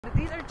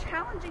These are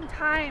challenging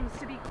times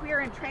to be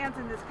queer and trans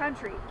in this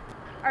country.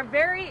 Our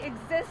very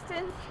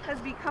existence has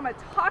become a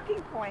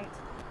talking point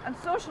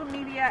on social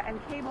media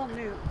and cable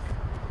news.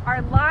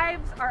 Our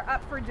lives are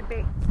up for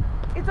debate.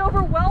 It's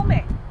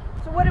overwhelming.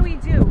 So what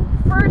do?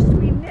 First,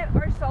 we knit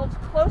ourselves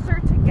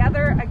closer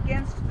together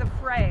against the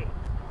fray.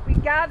 We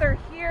gather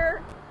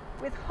here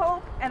with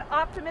hope and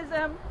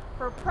optimism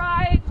for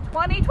Pride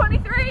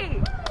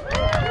 2023.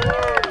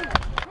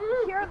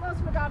 Here at Los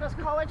Medanos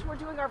College, we're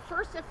doing our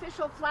first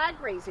official flag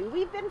raising.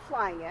 We've been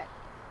flying it,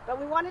 but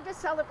we wanted to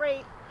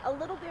celebrate a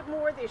little bit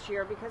more this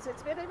year because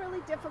it's been a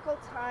really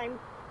difficult time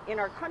in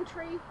our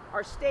country,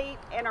 our state,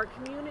 and our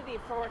community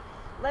for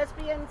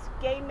lesbians,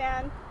 gay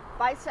men,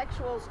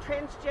 bisexuals,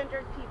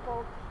 transgendered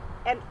people,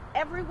 and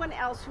everyone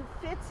else who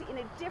fits in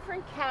a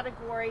different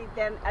category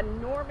than a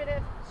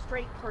normative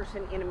straight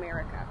person in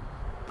America.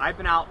 I've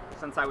been out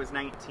since I was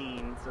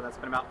 19, so that's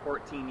been about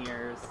 14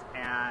 years,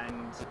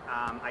 and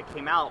I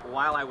came out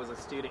while I was a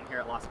student here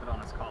at Los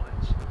Medanos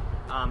College.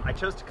 I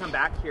chose to come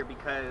back here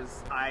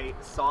because I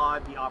saw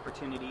the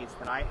opportunities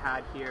that I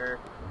had here,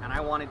 and I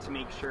wanted to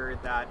make sure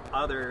that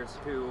others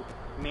who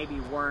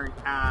maybe weren't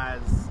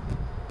as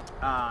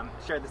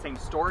shared the same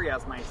story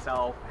as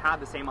myself had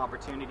the same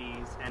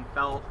opportunities and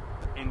felt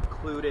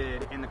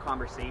included in the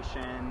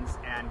conversations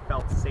and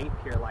felt safe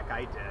here like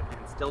I did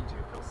and still do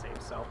feel safe.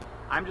 So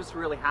I'm just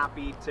really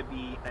happy to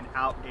be an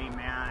out gay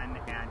man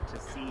and to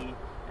see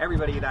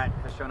everybody that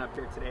has shown up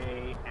here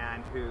today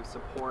and who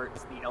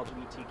supports the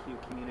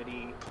LGBTQ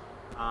community.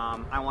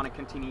 I want to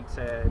continue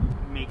to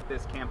make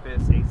this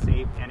campus a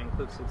safe and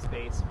inclusive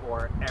space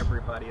for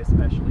everybody,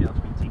 especially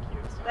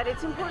LGBTQs. But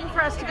it's important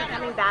for us to be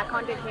coming back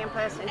onto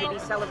campus and to be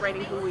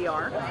celebrating who we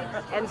are.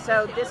 And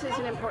so this is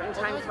an important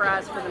time for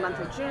us for the month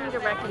of June to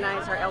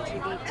recognize our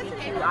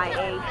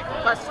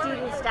LGBTQIA plus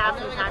students, staff,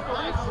 and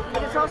faculty.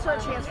 But it's also a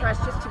chance for us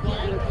just to be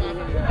in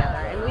community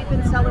together. And we've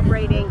been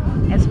celebrating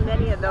as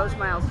many of those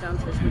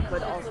milestones as we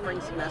could all spring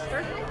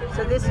semester.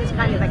 So this is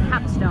kind of a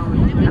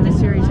capstone of a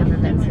series of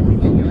events that we've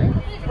been doing.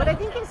 What I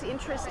think is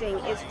interesting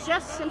is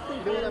just simply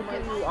being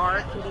who you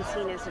are can be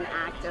seen as an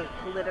act of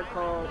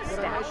political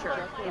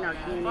stature in our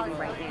community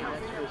right now.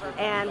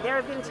 And there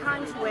have been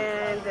times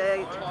when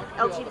the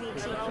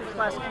LGBTQ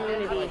plus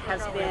community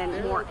has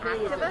been more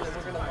activist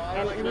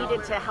and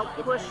needed to help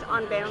push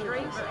on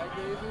boundaries.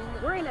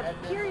 We're in a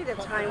period of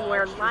time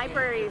where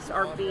libraries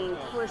are being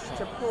pushed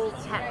to pull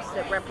texts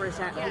that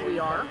represent who we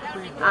are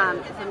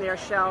from their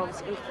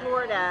shelves. In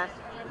Florida,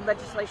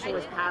 legislation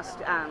was passed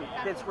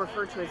that's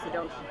referred to as the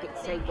Don't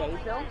Say Gay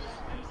bill.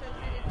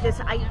 This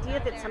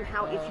idea that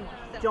somehow if you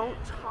don't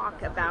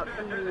talk about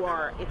who you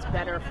are, it's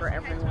better for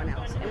everyone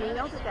else. And we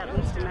know that that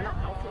leads to mental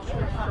health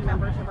issues for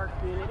members of our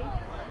community.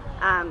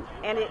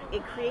 And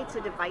it creates a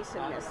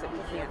divisiveness that we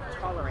can't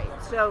tolerate.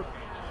 So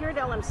here at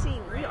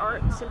LMC, we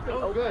are simply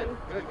open,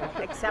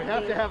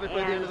 accepting,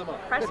 and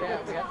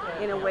present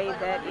in a way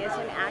that is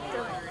an act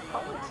of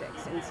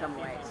politics in some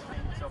ways.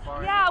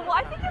 Yeah, well,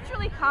 I think it's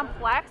really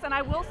complex, and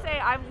I will say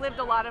I've lived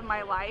a lot of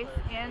my life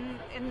in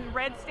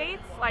red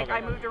states. Like,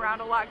 I moved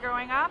around a lot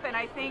growing up, and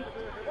I think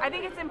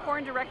it's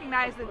important to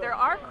recognize that there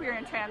are queer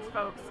and trans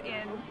folks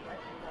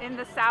in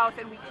the South,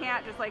 and we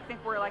can't just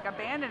think we're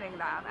abandoning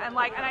them. And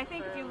I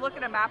think if you look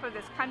at a map of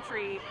this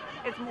country,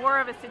 it's more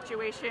of a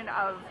situation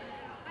of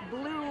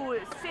blue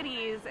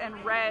cities and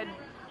red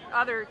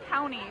other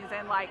counties,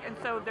 and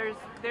so there's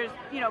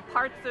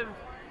parts of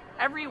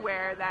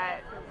everywhere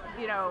that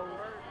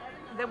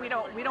that we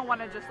don't want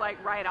to just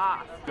write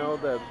off.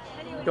 The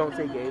Don't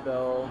Say Gay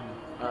bill,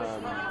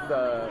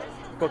 the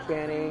book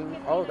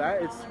banning, all of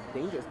that, it's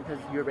dangerous because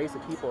you erase the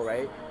people,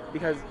 right?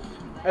 Because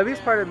at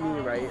least part of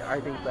me, right,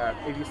 I think that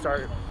if you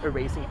start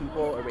erasing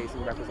people,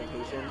 erasing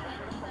representation,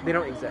 they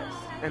don't exist.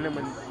 And then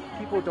when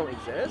people don't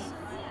exist,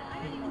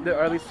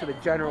 or at least to the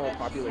general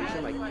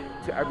population,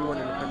 to everyone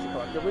in the country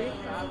collectively,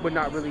 would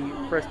not really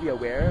first be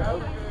aware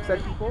of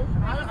said people,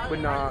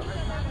 would not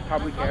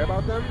probably care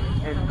about them,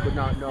 and would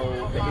not know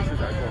the issues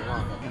that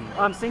are going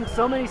on. Seeing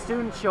so many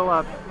students show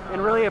up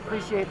and really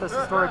appreciate this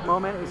historic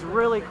moment is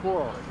really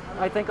cool.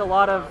 I think a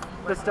lot of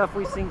the stuff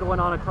we've seen going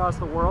on across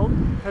the world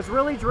has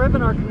really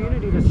driven our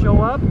community to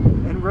show up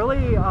and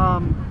really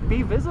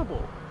be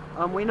visible.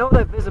 We know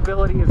that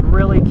visibility is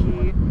really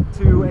key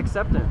to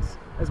acceptance.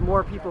 As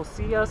more people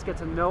see us, get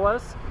to know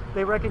us,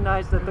 they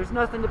recognize that there's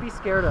nothing to be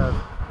scared of.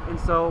 And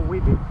so we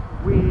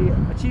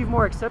achieve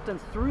more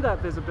acceptance through that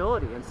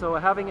visibility. And so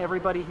having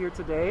everybody here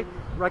today,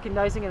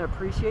 recognizing and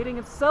appreciating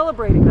and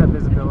celebrating that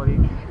visibility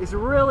is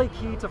really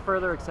key to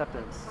further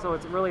acceptance. So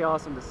it's really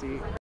awesome to see.